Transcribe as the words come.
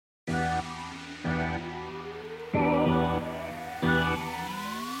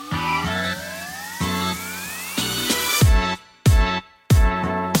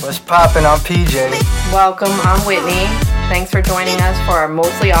What's poppin'? I'm PJ. Welcome, I'm Whitney. Thanks for joining us for our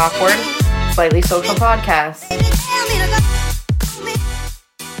mostly awkward, slightly social podcast.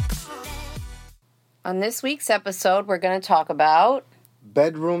 On this week's episode, we're going to talk about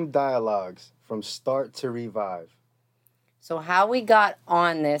bedroom dialogues from start to revive. So how we got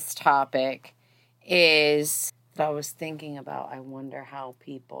on this topic is that I was thinking about, I wonder how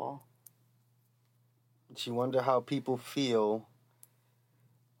people... You wonder how people feel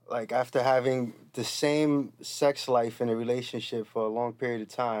like after having the same sex life in a relationship for a long period of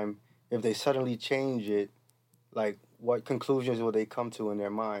time, if they suddenly change it, like what conclusions will they come to in their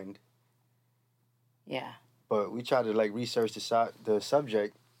mind? Yeah. But we tried to research the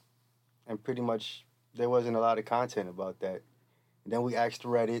subject, and pretty much there wasn't a lot of content about that. And then we asked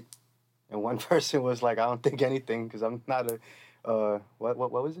Reddit, and one person was like, I don't think anything because I'm not a, what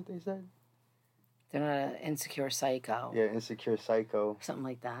was it they said? They're not an insecure psycho. Yeah, insecure psycho. Something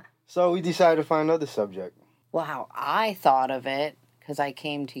like that. So we decided to find another subject. Well, how I thought of it, because I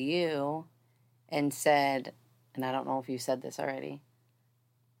came to you and said, and I don't know if you said this already,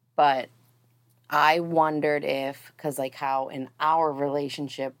 but I wondered if, because how in our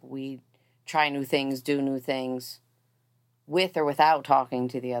relationship we try new things, do new things, with or without talking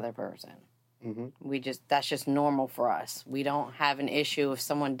to the other person. Mm-hmm. That's just normal for us. We don't have an issue if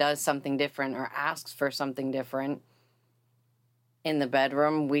someone does something different or asks for something different in the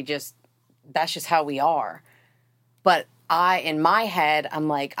bedroom. That's just how we are. But in my head, I'm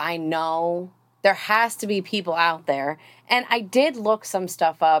like, I know there has to be people out there. And I did look some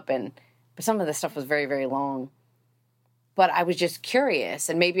stuff up, but some of the stuff was very, very long. But I was just curious,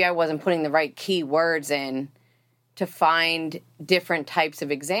 and maybe I wasn't putting the right key words in to find different types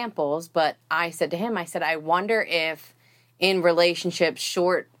of examples. But I said to him, I wonder if in relationships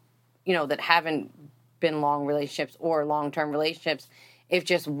that haven't been long relationships or long-term relationships, if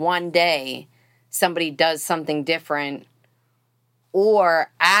just one day somebody does something different or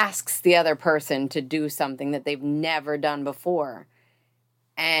asks the other person to do something that they've never done before.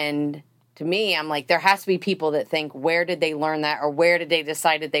 And to me, I'm like, there has to be people that think, where did they learn that? Or where did they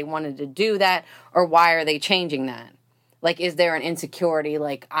decide that they wanted to do that? Or why are they changing that? Is there an insecurity,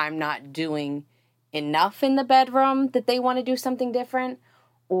 I'm not doing enough in the bedroom that they want to do something different?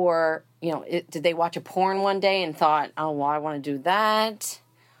 Or, did they watch a porn one day and thought, oh, well, I want to do that?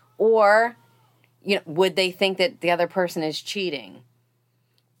 Or, would they think that the other person is cheating?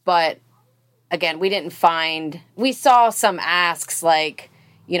 But, again, we saw some asks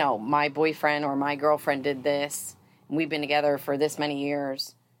my boyfriend or my girlfriend did this, and we've been together for this many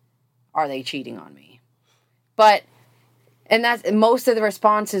years. Are they cheating on me? And most of the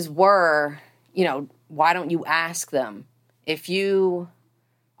responses were, why don't you ask them? If you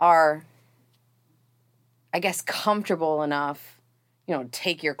are, I guess, comfortable enough,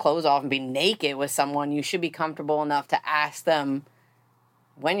 take your clothes off and be naked with someone, you should be comfortable enough to ask them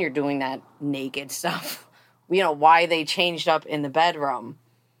when you're doing that naked stuff, why they changed up in the bedroom.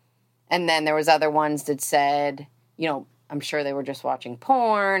 And then there was other ones that said, I'm sure they were just watching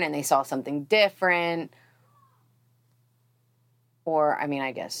porn and they saw something different. Or,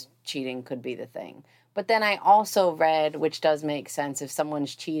 I guess cheating could be the thing. But then I also read, which does make sense, if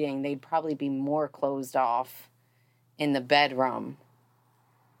someone's cheating, they'd probably be more closed off in the bedroom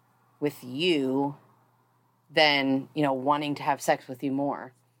with you than, wanting to have sex with you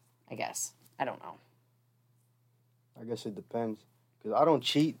more, I guess. I don't know. I guess it depends. Because I don't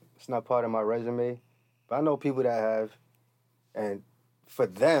cheat. It's not part of my resume. But I know people that have. And for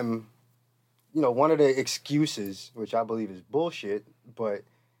them, one of the excuses, which I believe is bullshit, but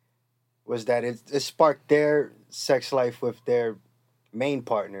was that it sparked their sex life with their main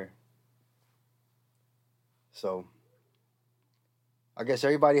partner. So, I guess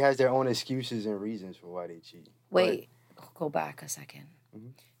everybody has their own excuses and reasons for why they cheat. Wait, go back a second. Mm-hmm.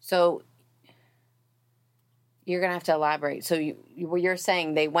 So, you're going to have to elaborate. So, you're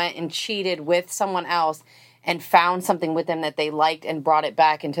saying they went and cheated with someone else and found something with them that they liked and brought it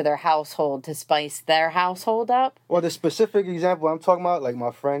back into their household to spice their household up? Well, the specific example I'm talking about,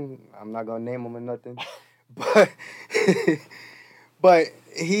 my friend, I'm not going to name him or nothing, but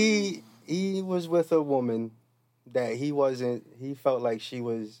he was with a woman that he felt like she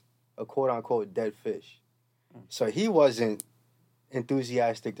was a quote-unquote dead fish. So he wasn't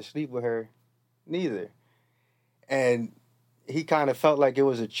enthusiastic to sleep with her neither. And he kind of felt like it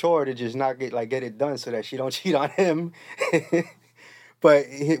was a chore to just not get it done so that she don't cheat on him. But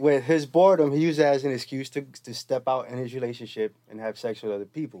with his boredom, he used it as an excuse to step out in his relationship and have sex with other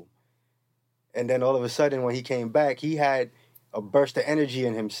people. And then all of a sudden, when he came back, he had a burst of energy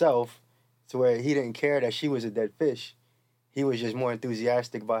in himself to where he didn't care that she was a dead fish. he was just more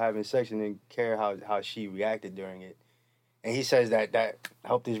enthusiastic about having sex and didn't care how she reacted during it. And he says that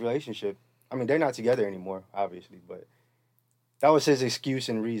helped his relationship. I mean, they're not together anymore, obviously, but that was his excuse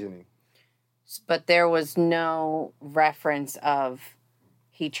and reasoning. But there was no reference of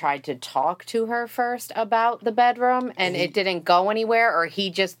he tried to talk to her first about the bedroom and it didn't go anywhere, or he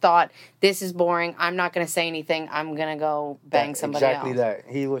just thought, this is boring, I'm not going to say anything, I'm going to go bang somebody else. Exactly that.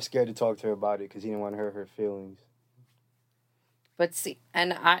 He was scared to talk to her about it because he didn't want to hurt her feelings. But see,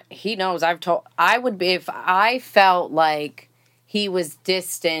 and he knows I would be, if I felt like he was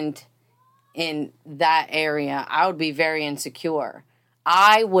distant in that area, I would be very insecure.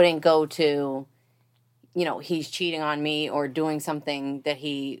 I wouldn't go to, he's cheating on me or doing something that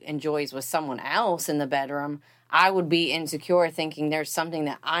he enjoys with someone else in the bedroom. I would be insecure thinking there's something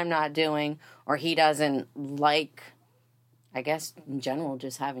that I'm not doing or he doesn't like, I guess, in general,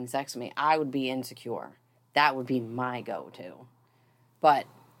 just having sex with me. I would be insecure. That would be my go-to. But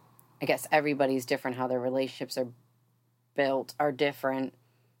I guess everybody's different. How their relationships are built are different.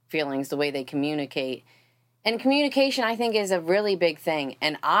 Feelings, the way they communicate. And communication, I think, is a really big thing.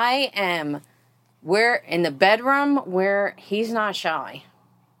 And we're in the bedroom where he's not shy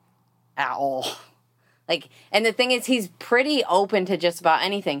at all. And the thing is, he's pretty open to just about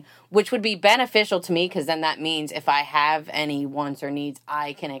anything, which would be beneficial to me because then that means if I have any wants or needs,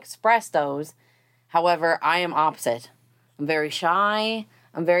 I can express those. However, I am opposite. I'm very shy.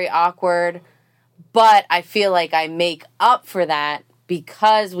 I'm very awkward. But I feel like I make up for that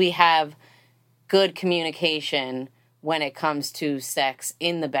because we have good communication when it comes to sex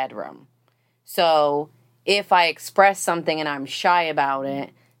in the bedroom. So if I express something and I'm shy about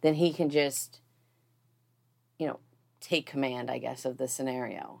it, then he can just, take command, I guess, of the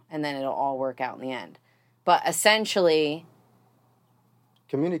scenario. And then it'll all work out in the end. But essentially,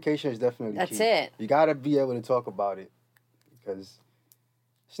 communication is definitely that's key. it. You got to be able to talk about it because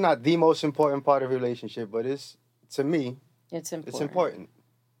it's not the most important part of a relationship, but to me, it's important. It's important.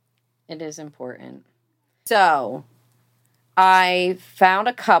 It is important. So, I found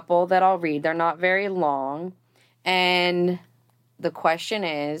a couple that I'll read. They're not very long. And the question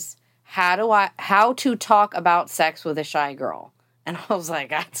is, how to talk about sex with a shy girl? And I was like,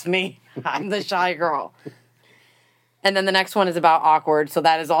 that's me. I'm the shy girl. And then the next one is about awkward, so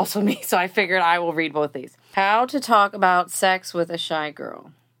that is also me. So I figured I will read both these. How to talk about sex with a shy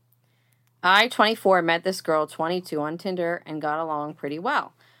girl. I, 24, met this girl, 22, on Tinder and got along pretty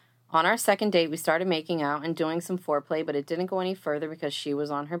well. On our second date, we started making out and doing some foreplay, but it didn't go any further because she was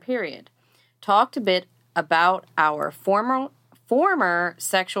on her period. Talked a bit about our former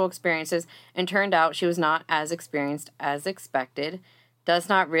sexual experiences, and turned out she was not as experienced as expected. Does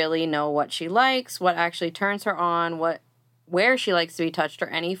not really know what she likes, what actually turns her on, where she likes to be touched, or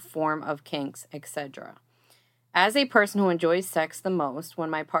any form of kinks, etc. As a person who enjoys sex the most, when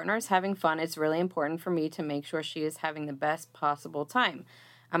my partner is having fun, it's really important for me to make sure she is having the best possible time.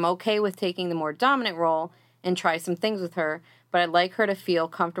 I'm okay with taking the more dominant role and try some things with her, but I'd like her to feel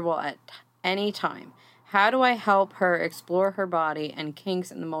comfortable at any time. How do I help her explore her body and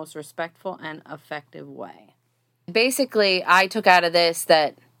kinks in the most respectful and effective way? Basically, I took out of this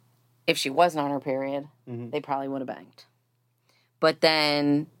that if she wasn't on her period, they probably would have banged. But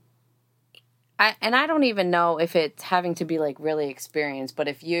then, I don't even know if it's having to be like really experienced, but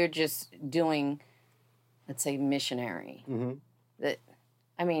if you're just doing, let's say, missionary,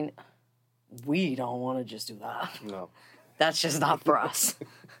 we don't want to just do that. No. That's just not for us.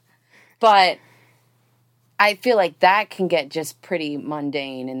 But I feel like that can get just pretty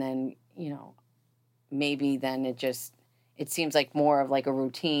mundane, and then, maybe then it seems like more of like a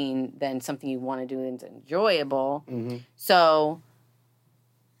routine than something you want to do that's enjoyable. Mm-hmm. So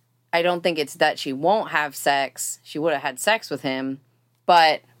I don't think it's that she won't have sex. She would have had sex with him,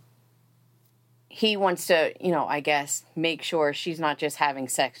 but he wants to, I guess, make sure she's not just having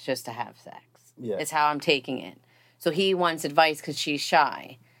sex just to have sex. Yeah. It's how I'm taking it. So he wants advice because she's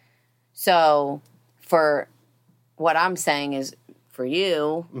shy. So for what I'm saying is, for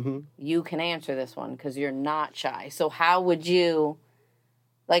you, you can answer this one because you're not shy. So how would you,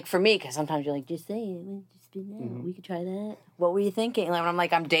 like for me, because sometimes you're like, just say it, just be that. We could try that. What were you thinking? Like when I'm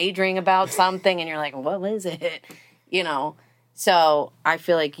like, I'm daydreaming about something and you're like, what is it? So I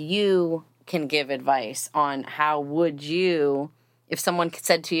feel like you can give advice on how would you, if someone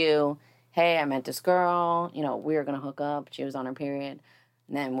said to you, hey, I met this girl, we were going to hook up. She was on her period.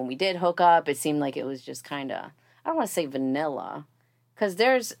 And then when we did hook up, it seemed like it was just kind of, I don't want to say vanilla, because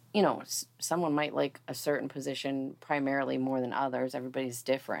there's, someone might like a certain position primarily more than others. Everybody's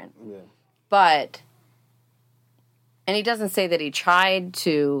different. Yeah. But, and he doesn't say that he tried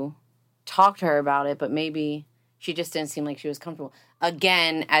to talk to her about it, but maybe She just didn't seem like she was comfortable.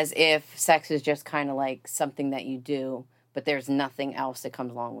 Again, as if sex is just kind of like something that you do, but there's nothing else that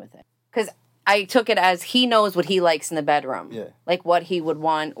comes along with it. Because I took it as he knows what he likes in the bedroom. Yeah. Like what he would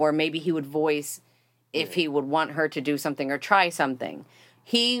want, or maybe he would voice if he would want her to do something or try something.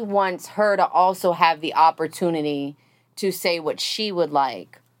 He wants her to also have the opportunity to say what she would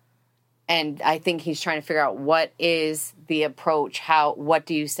like. And I think he's trying to figure out what is the approach, what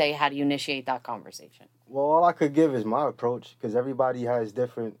do you say, how do you initiate that conversation? Well, all I could give is my approach, because everybody has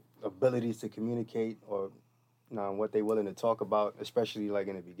different abilities to communicate or what they're willing to talk about, especially like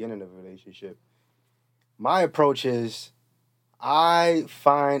in the beginning of a relationship. My approach is I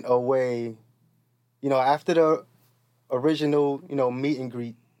find a way, after the original, meet and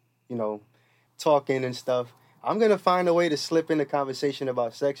greet, talking and stuff, I'm going to find a way to slip in a conversation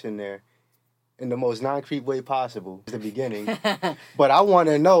about sex in there in the most non-creep way possible at the beginning. But I want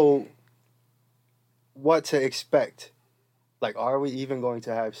to know what to expect. Like, are we even going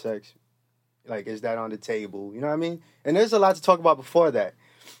to have sex? Like, is that on the table? You know what I mean? And there's a lot to talk about before that.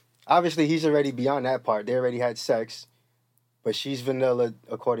 Obviously, he's already beyond that part. They already had sex, but she's vanilla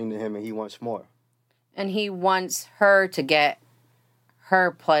according to him, and he wants more. And he wants her to get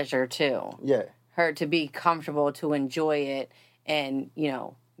her pleasure, too. Yeah. Her to be comfortable, to enjoy it, and,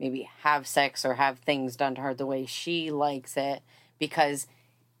 maybe have sex or have things done to her the way she likes it, because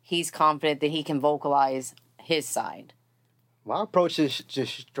he's confident that he can vocalize his side. My approach is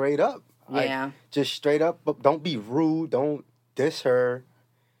just straight up. Yeah. Just straight up. But don't be rude. Don't diss her.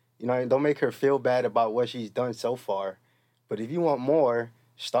 Don't make her feel bad about what she's done so far. But if you want more,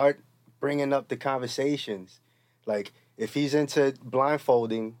 start bringing up the conversations. Like, if he's into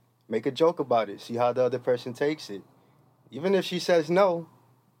blindfolding, make a joke about it. See how the other person takes it. Even if she says no,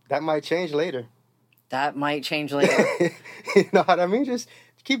 that might change later. That might change later. You know what I mean? Just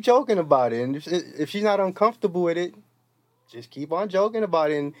keep joking about it. And if she's not uncomfortable with it, just keep on joking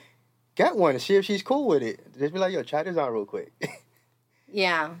about it and get one and see if she's cool with it. Just be like, yo, try this on real quick.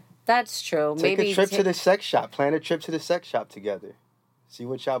 Yeah, that's true. Take a trip to the sex shop. Plan a trip to the sex shop together. See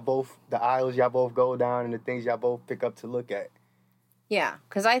what the aisles y'all both go down and the things y'all both pick up to look at. Yeah,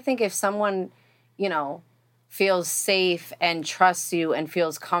 because I think if someone, feels safe and trusts you and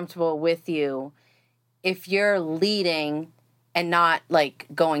feels comfortable with you, if you're leading and not, like,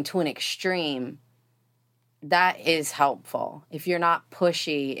 going to an extreme, that is helpful. If you're not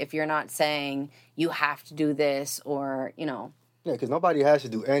pushy, if you're not saying you have to do this or, Yeah, because nobody has to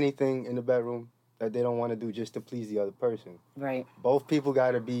do anything in the bedroom that they don't want to do just to please the other person. Right. Both people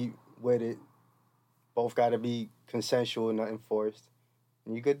got to be with it. Both got to be consensual and nothing forced.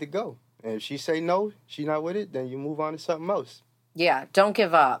 And you're good to go. And if she say no, she not with it, then you move on to something else. Yeah, don't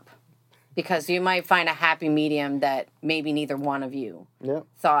give up. Because you might find a happy medium that maybe neither one of you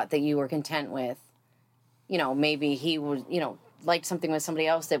thought that you were content with. Maybe he would, like something with somebody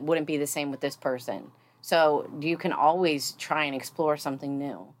else that wouldn't be the same with this person. So you can always try and explore something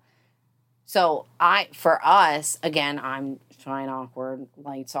new. So for us, again, I'm trying awkward,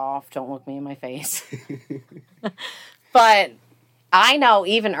 lights off, don't look me in my face. But I know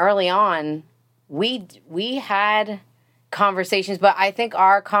even early on, we had conversations, but I think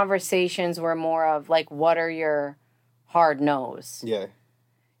our conversations were more of like, what are your hard no's? Yeah.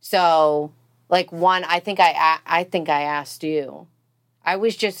 So, like, one, I think I asked you. I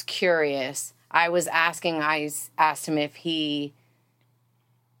was just curious. I asked him if he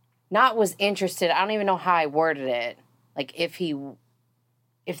not was interested. I don't even know how I worded it. Like,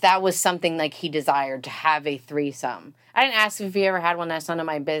 if that was something like he desired to have a threesome. I didn't ask if he ever had one. That's none of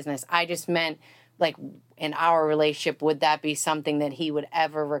my business. I just meant, like, in our relationship, would that be something that he would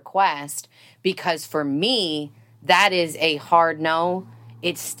ever request? Because for me, that is a hard no.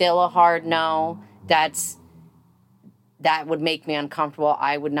 It's still a hard no. That would make me uncomfortable.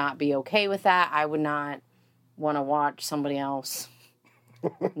 I would not be okay with that. I would not want to watch somebody else.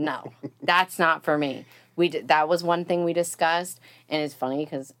 No, that's not for me. That was one thing we discussed, and it's funny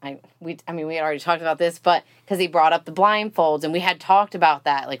because we had already talked about this, but because he brought up the blindfolds, and we had talked about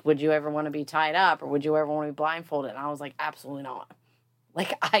that, like, would you ever want to be tied up, or would you ever want to be blindfolded? And I was like, absolutely not.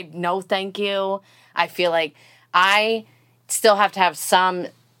 Like, no, thank you. I feel like I still have to have some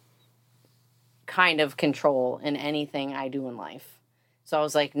kind of control in anything I do in life. So I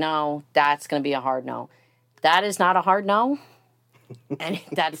was like, no, that's going to be a hard no. That is not a hard no. And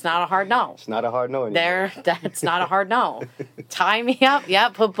that's not a hard no. It's not a hard no anymore. That's not a hard no. Tie me up.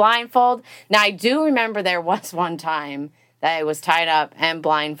 Yep, put blindfold. Now, I do remember there was one time that I was tied up and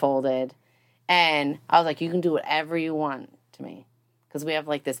blindfolded. And I was like, you can do whatever you want to me. Because we have,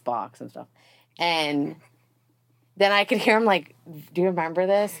 like, this box and stuff. And then I could hear him like, do you remember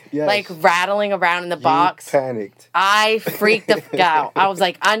this? Yes. Like rattling around in the box. Panicked. I freaked the fuck out. I was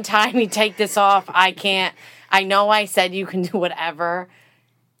like, untie me, take this off. I can't. I know I said you can do whatever.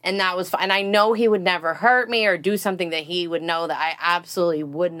 And that was fine. And I know he would never hurt me or do something that he would know that I absolutely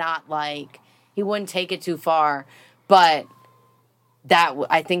would not like. He wouldn't take it too far. But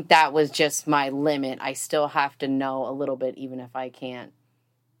I think that was just my limit. I still have to know a little bit, even if I can't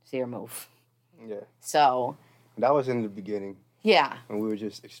see or move. Yeah. So. That was in the beginning. Yeah. And we were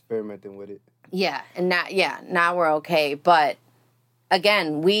just experimenting with it. Yeah. And now we're okay. But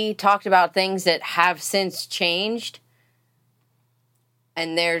again, we talked about things that have since changed.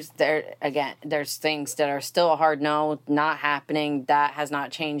 And there's things that are still a hard no, not happening. That has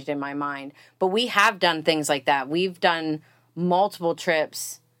not changed in my mind. But we have done things like that. We've done multiple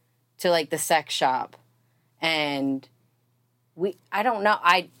trips to like the sex shop. And I don't know.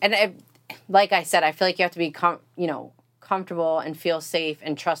 Like I said, I feel like you have to be comfortable and feel safe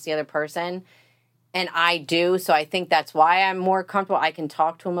and trust the other person. And I do. So I think that's why I'm more comfortable. I can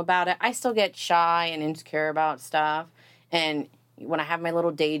talk to him about it. I still get shy and insecure about stuff. And when I have my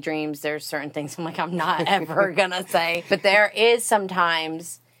little daydreams, there's certain things I'm like, I'm not ever going to say. But there is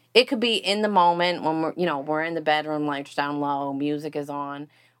sometimes, it could be in the moment when we're in the bedroom, lights down low, music is on.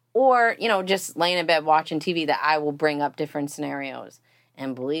 Or, just laying in bed watching TV, that I will bring up different scenarios.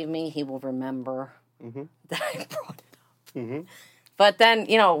 And believe me, he will remember that I brought it up. Mm-hmm. But then,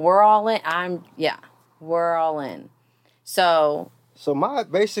 we're all in. We're all in. So my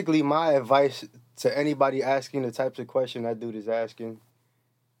advice to anybody asking the types of question that dude is asking,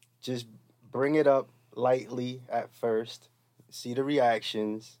 just bring it up lightly at first. See the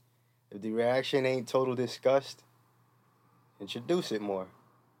reactions. If the reaction ain't total disgust, introduce it more.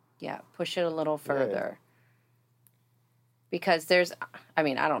 Yeah, push it a little further. Yeah. Because I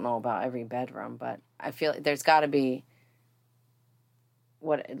don't know about every bedroom, but I feel like there's got to be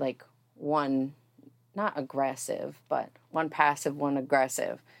one, not aggressive, but one passive, one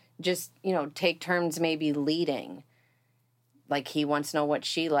aggressive. Just, take turns maybe leading. Like he wants to know what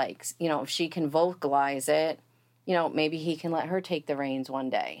she likes. If she can vocalize it, maybe he can let her take the reins one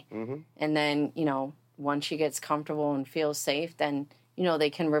day. Mm-hmm. And then, once she gets comfortable and feels safe, then they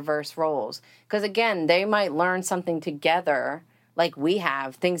can reverse roles. Because, again, they might learn something together, like we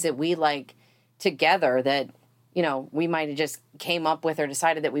have, things that we like together that, we might have just came up with or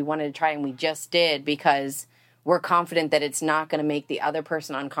decided that we wanted to try, and we just did because we're confident that it's not going to make the other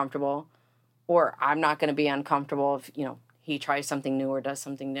person uncomfortable, or I'm not going to be uncomfortable if, he tries something new or does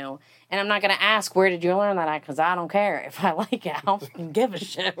something new. And I'm not going to ask, where did you learn that? Because I don't care. If I like it, I don't give a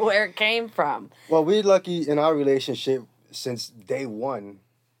shit where it came from. Well, we're lucky in our relationship. Since day one,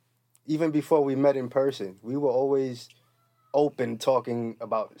 even before we met in person, we were always open talking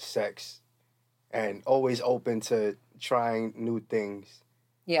about sex and always open to trying new things.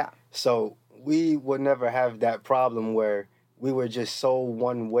 Yeah. So we would never have that problem where we were just so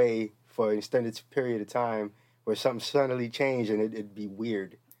one way for an extended period of time where something suddenly changed and it'd be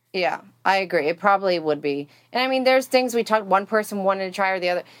weird. Yeah, I agree. It probably would be. And there's things we talked, one person wanted to try or the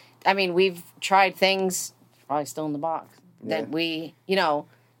other. We've tried things, probably still in the box. That we,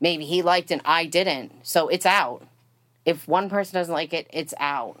 maybe he liked and I didn't. So it's out. If one person doesn't like it, it's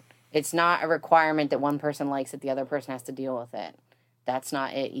out. It's not a requirement that one person likes it, the other person has to deal with it. That's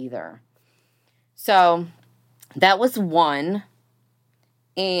not it either. So that was one.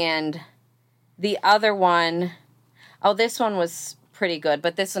 And the other one, this one was pretty good,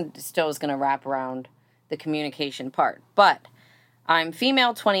 but this one still is going to wrap around the communication part. But I'm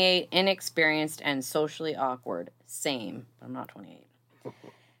female, 28, inexperienced, and socially awkward. Same, but I'm not 28.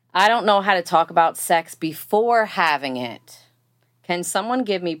 I don't know how to talk about sex before having it. Can someone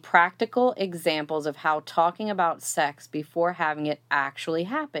give me practical examples of how talking about sex before having it actually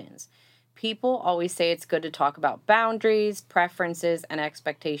happens? People always say it's good to talk about boundaries, preferences, and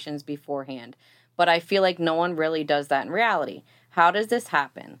expectations beforehand, but I feel like no one really does that in reality. How does this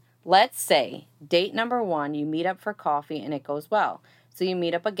happen? Let's say, date number 1, you meet up for coffee and it goes well. So you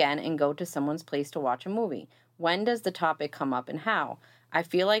meet up again and go to someone's place to watch a movie. When does the topic come up and how? I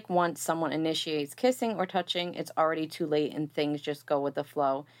feel like once someone initiates kissing or touching, it's already too late and things just go with the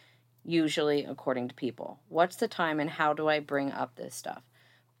flow, usually according to people. What's the time and how do I bring up this stuff?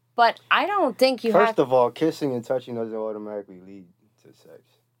 But I don't think you have... First of all, kissing and touching doesn't automatically lead to sex.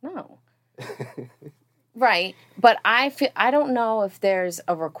 No. Right. But I don't know if there's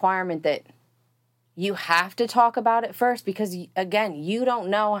a requirement that you have to talk about it first because, again, you don't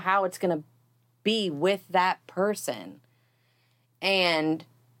know how it's going to be with that person. And,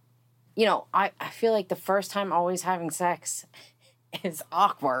 I feel like the first time always having sex is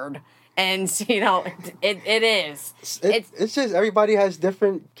awkward. And, you know, it is. It's just everybody has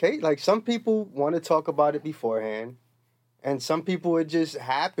different case. Like, some people want to talk about it beforehand. And some people, it just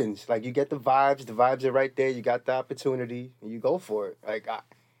happens. Like, you get the vibes. The vibes are right there. You got the opportunity. And you go for it. Like,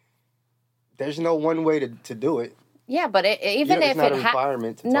 there's no one way to do it. Yeah, but even if it's not a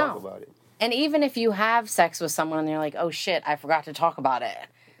requirement to talk about it. And even if you have sex with someone and you're like, oh, shit, I forgot to talk about it.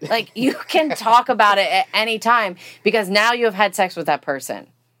 Like, you can talk about it at any time because now you have had sex with that person.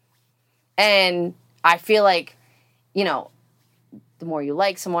 And I feel like, you know, the more you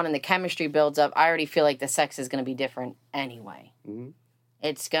like someone and the chemistry builds up, I already feel like the sex is going to be different anyway. Mm-hmm.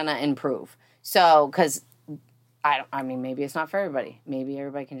 It's going to improve. So, because, I mean, maybe it's not for everybody. Maybe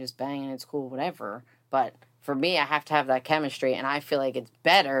everybody can just bang and it's cool, whatever. But for me, I have to have that chemistry, and I feel like it's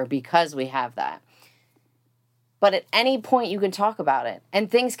better because we have that. But at any point, you can talk about it.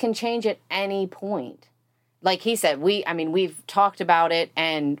 And things can change at any point. Like he said, we've talked about it,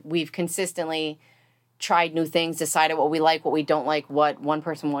 and we've consistently tried new things, decided what we like, what we don't like, what one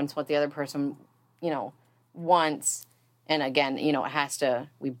person wants, what the other person, you know, wants. And again, you know,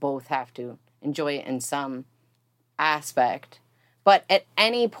 we both have to enjoy it in some aspect. But at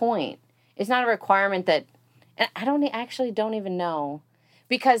any point, it's not a requirement that, and I don't even know.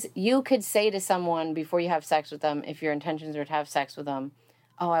 Because you could say to someone before you have sex with them, if your intentions are to have sex with them,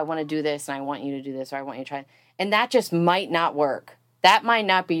 oh, I want to do this, and I want you to do this, or I want you to try. And that just might not work. That might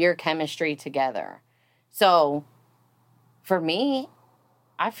not be your chemistry together. So, for me,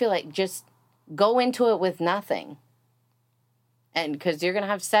 I feel like just go into it with nothing. And because you're going to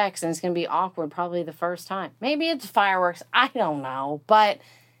have sex, and it's going to be awkward probably the first time. Maybe it's fireworks. I don't know. But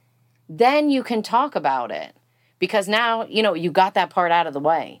then you can talk about it. Because now, you know, you got that part out of the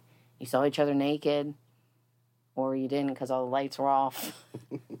way. You saw each other naked. Or you didn't because all the lights were off.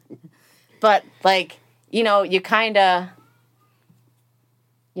 But, like, you know, you kind of,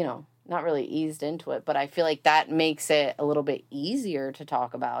 you know, not really eased into it. But I feel like that makes it a little bit easier to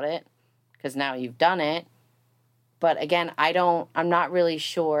talk about it. Because now you've done it. But, again, I'm not really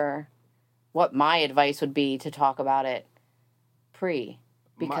sure what my advice would be to talk about it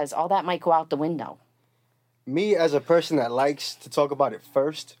because all that might go out the window. Me, as a person that likes to talk about it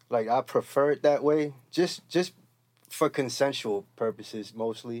first, like, I prefer it that way. Just for consensual purposes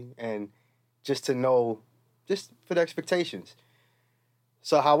mostly, and just to know, just for the expectations.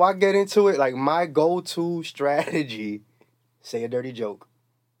 So how I get into it, like, my go-to strategy, say a dirty joke.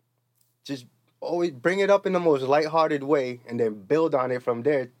 Just always bring it up in the most lighthearted way, and then build on it from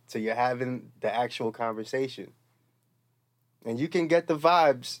there till you're having the actual conversation. And you can get the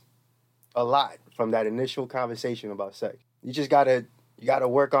vibes a lot from that initial conversation about sex. You just gotta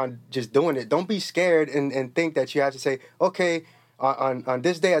work on just doing it. Don't be scared and think that you have to say, okay, on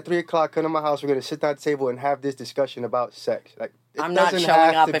this day at 3:00, come to my house, we're gonna sit down at the table and have this discussion about sex. Like, I'm not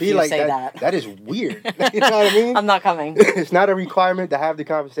showing up if you say that. That is weird. You know what I mean? I'm not coming. It's not a requirement to have the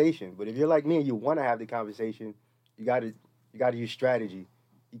conversation. But if you're like me and you want to have the conversation, you gotta use strategy.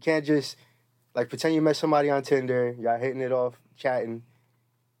 You can't just, like, pretend you met somebody on Tinder, y'all hitting it off, chatting,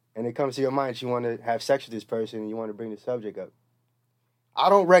 and it comes to your mind you want to have sex with this person and you want to bring the subject up. I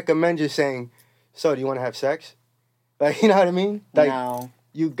don't recommend just saying, so do you want to have sex? Like, you know what I mean? Like, no.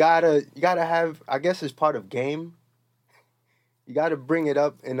 You gotta have, I guess it's part of game. You gotta bring it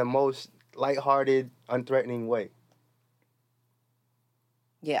up in the most lighthearted, unthreatening way.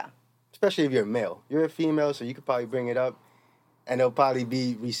 Yeah. Especially if you're a male. You're a female, so you could probably bring it up and it'll probably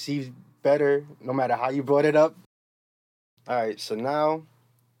be received better no matter how you brought it up. All right, so now,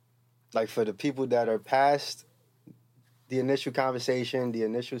 like, for the people that are past the initial conversation, the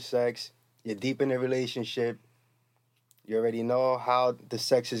initial sex, you're deep in the relationship, you already know how the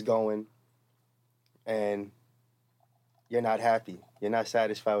sex is going, and you're not happy. You're not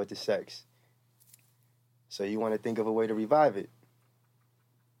satisfied with the sex. So you want to think of a way to revive it.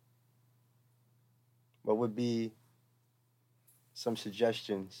 What would be some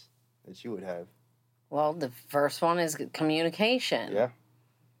suggestions that you would have? Well, the first one is communication. Yeah.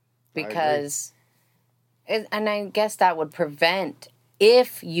 Because, and I guess that would prevent,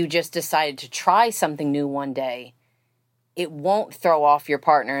 if you just decided to try something new one day, it won't throw off your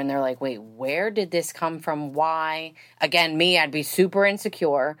partner and they're like, wait, where did this come from? Why? Again, me, I'd be super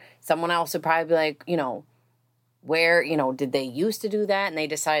insecure. Someone else would probably be like, you know, where, you know, did they used to do that and they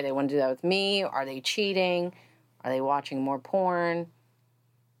decided they want to do that with me? Are they cheating? Are they watching more porn?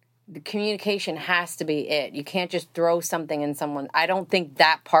 The communication has to be it. You can't just throw something in someone. I don't think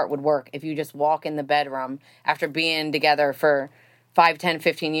that part would work if you just walk in the bedroom after being together for 5, 10,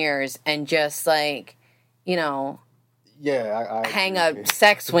 15 years and just, like, you know, I hang a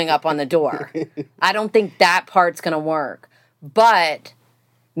sex swing up on the door. I don't think that part's going to work. But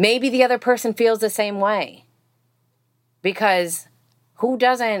maybe the other person feels the same way. Because who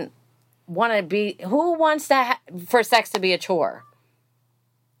doesn't want to be... Who wants for sex to be a chore?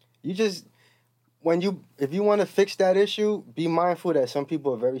 You just... If you want to fix that issue, be mindful that some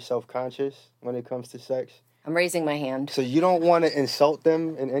people are very self-conscious when it comes to sex. I'm raising my hand. So you don't want to insult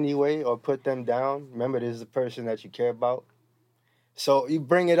them in any way or put them down. Remember, this is a person that you care about. So you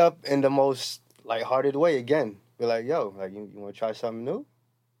bring it up in the most lighthearted way again. Be like, yo, you want to try something new?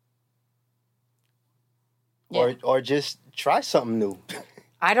 Yeah. Or just try something new.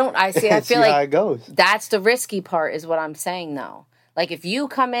 I feel see like how it goes. That's the risky part is what I'm saying, though. Like, if you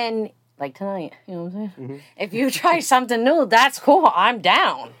come in... Like tonight, you know what I'm saying? Mm-hmm. If you try something new, that's cool. I'm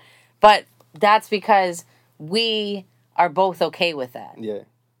down. But that's because we are both okay with that. Yeah.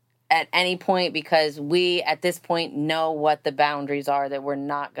 At any point, because we, at this point, know what the boundaries are that we're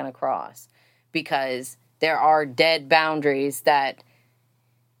not going to cross. Because there are dead boundaries that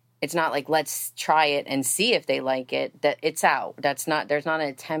it's not like, let's try it and see if they like it. That it's out. There's not an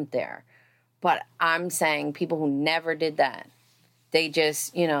attempt there. But I'm saying people who never did that, they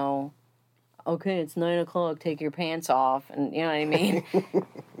just, okay, it's 9 o'clock, take your pants off, and you know what I mean?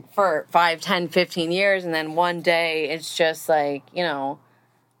 For 5, 10, 15 years, and then one day, it's just like,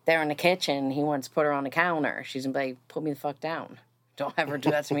 they're in the kitchen, he wants to put her on the counter. She's gonna be like, put me the fuck down. Don't ever do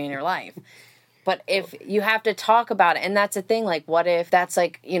that to me in your life. But if you have to talk about it, and that's the thing, like, what if that's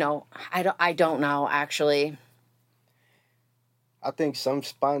like, I don't know, actually. I think some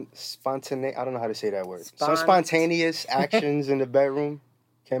spontaneous, I don't know how to say that word. Some spontaneous actions in the bedroom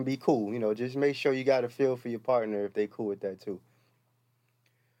can be cool. Just make sure you got a feel for your partner if they cool with that too.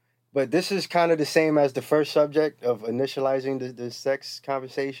 But this is kind of the same as the first subject of initializing the sex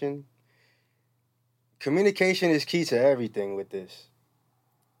conversation. Communication is key to everything with this.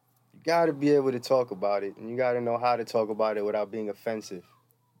 You got to be able to talk about it, and you got to know how to talk about it without being offensive.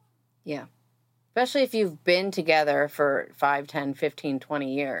 Yeah. Especially if you've been together for 5, 10, 15,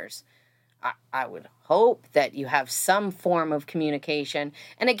 20 years. I would hope that you have some form of communication.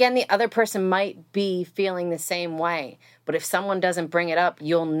 And again, the other person might be feeling the same way. But if someone doesn't bring it up,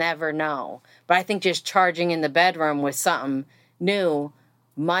 you'll never know. But I think just charging in the bedroom with something new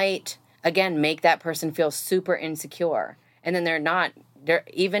might, again, make that person feel super insecure. And then they're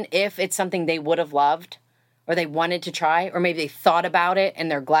even if it's something they would have loved or they wanted to try, or maybe they thought about it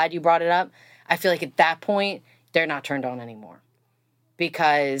and they're glad you brought it up, I feel like at that point, they're not turned on anymore.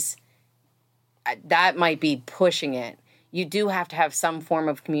 Because that might be pushing it. You do have to have some form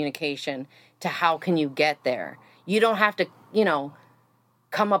of communication to how can you get there. You don't have to,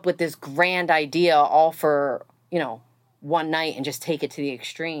 come up with this grand idea all for, one night and just take it to the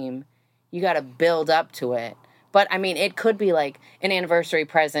extreme. You got to build up to it. But, I mean, it could be like an anniversary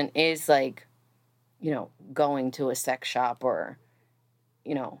present is like, going to a sex shop or,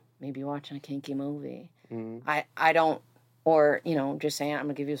 maybe watching a kinky movie. Mm-hmm. I don't... Or, just saying, I'm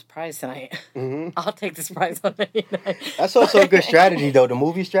going to give you a surprise tonight. Mm-hmm. I'll take the surprise on any night. That's also a good strategy, though. The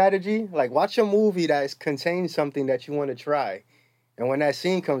movie strategy. Like, watch a movie that contains something that you want to try. And when that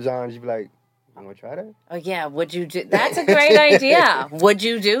scene comes on, you be like, you want to try that? Oh, yeah. Would you do... That's a great idea. Would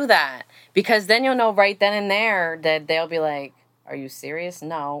you do that? Because then you'll know right then and there that they'll be like, are you serious?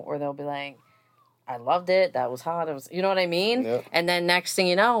 No. Or they'll be like, I loved it. That was hot. It was... You know what I mean? Yep. And then next thing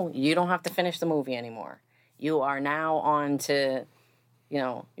you know, you don't have to finish the movie anymore. You are now on to,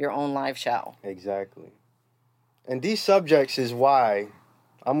 your own live show. Exactly. And these subjects is why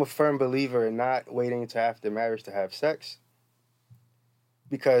I'm a firm believer in not waiting until after marriage to have sex.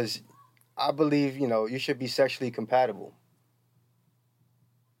 Because I believe, you should be sexually compatible.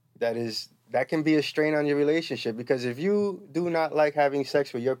 That can be a strain on your relationship. Because if you do not like having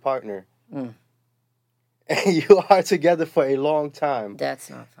sex with your partner, and you are together for a long time,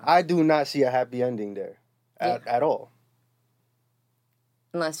 that's not fun. I do not see a happy ending there. At all.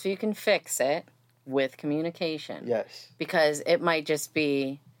 Unless you can fix it with communication. Yes. Because it might just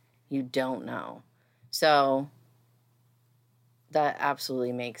be you don't know. So that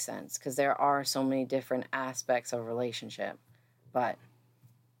absolutely makes sense because there are so many different aspects of a relationship. But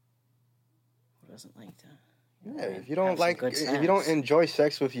who doesn't like to? Yeah, if you don't enjoy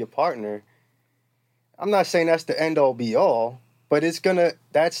sex with your partner, I'm not saying that's the end all be all, but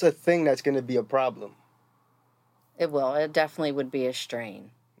that's the thing that's gonna be a problem. It will. It definitely would be a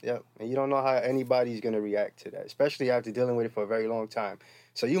strain. Yep. And you don't know how anybody's going to react to that, especially after dealing with it for a very long time.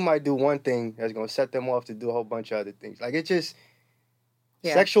 So you might do one thing that's going to set them off to do a whole bunch of other things. Like, it's just...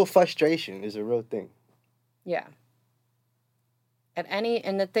 Yeah. Sexual frustration is a real thing. Yeah.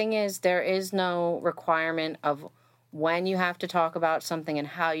 And the thing is, there is no requirement of when you have to talk about something and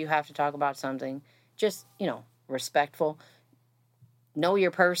how you have to talk about something. Just, respectful. know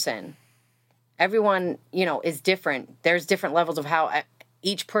your person. Everyone, is different. There's different levels of how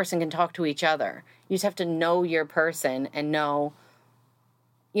each person can talk to each other. You just have to know your person and know,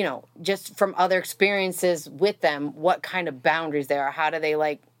 just from other experiences with them, what kind of boundaries there are. How do they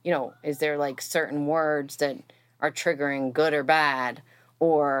is there certain words that are triggering, good or bad,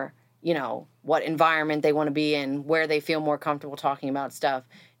 or, what environment they want to be in, where they feel more comfortable talking about stuff.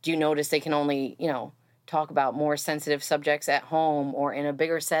 Do you notice they can only, talk about more sensitive subjects at home or in a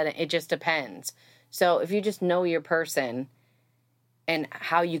bigger setting? It just depends. So if you just know your person and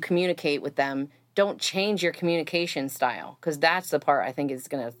how you communicate with them, don't change your communication style, because that's the part I think is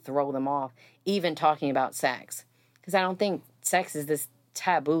going to throw them off, even talking about sex. Because I don't think sex is this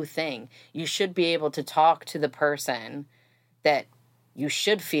taboo thing. You should be able to talk to the person that you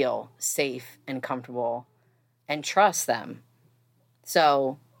should feel safe and comfortable and trust them.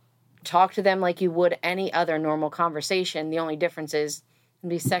 So talk to them like you would any other normal conversation. The only difference is there'll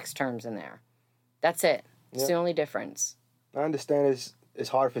be sex terms in there. That's it. It's the only difference. I understand it's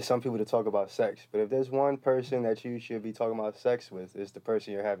hard for some people to talk about sex, but if there's one person that you should be talking about sex with, it's the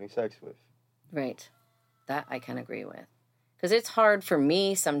person you're having sex with. Right. That I can agree with. Because it's hard for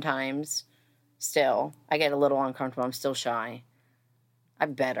me sometimes still. I get a little uncomfortable. I'm still shy.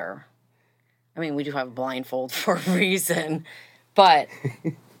 I'm better. I mean, we do have a blindfold for a reason, but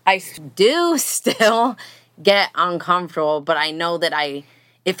I do still get uncomfortable, but I know that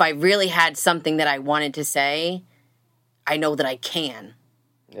if I really had something that I wanted to say, I know that I can.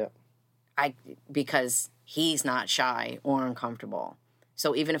 Yeah. Because he's not shy or uncomfortable.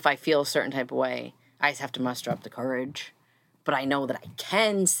 So even if I feel a certain type of way, I just have to muster up the courage. But I know that I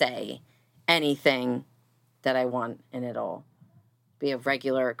can say anything that I want, and it'll be a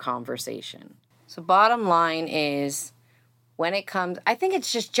regular conversation. So bottom line is, when it comes, I think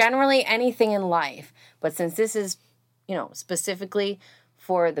it's just generally anything in life. But since this is, specifically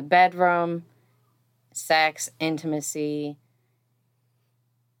for the bedroom, sex, intimacy,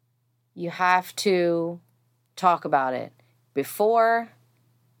 you have to talk about it before,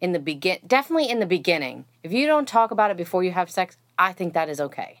 definitely in the beginning. If you don't talk about it before you have sex, I think that is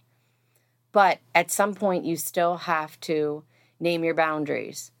okay. But at some point, you still have to name your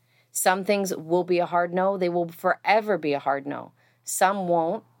boundaries. Some things will be a hard no. They will forever be a hard no. Some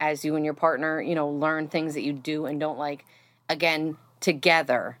won't, as you and your partner, learn things that you do and don't like, again,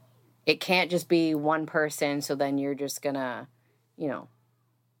 together. It can't just be one person, so then you're just gonna,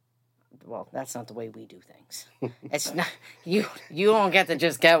 well, that's not the way we do things. It's not, you don't get to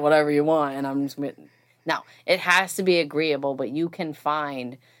just get whatever you want, and I'm just, no, it has to be agreeable, but you can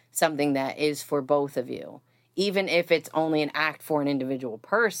find something that is for both of you. Even if it's only an act for an individual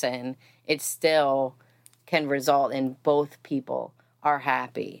person, it still can result in both people are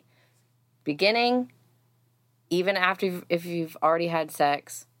happy. Beginning, even after, if you've already had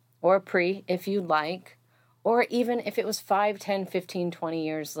sex, or pre, if you'd like, or even if it was 5, 10, 15, 20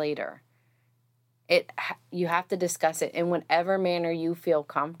 years later. You have to discuss it in whatever manner you feel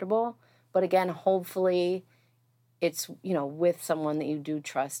comfortable. But again, hopefully it's, with someone that you do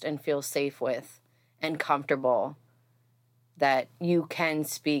trust and feel safe with and comfortable, that you can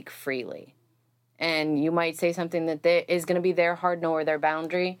speak freely. And you might say something that is going to be their hard no or their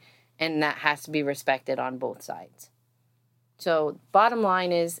boundary, and that has to be respected on both sides. So bottom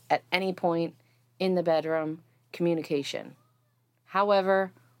line is, at any point in the bedroom, communication.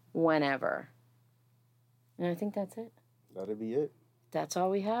 However, whenever. And I think that's it. That'll be it. That's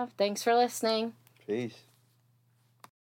all we have. Thanks for listening. Peace.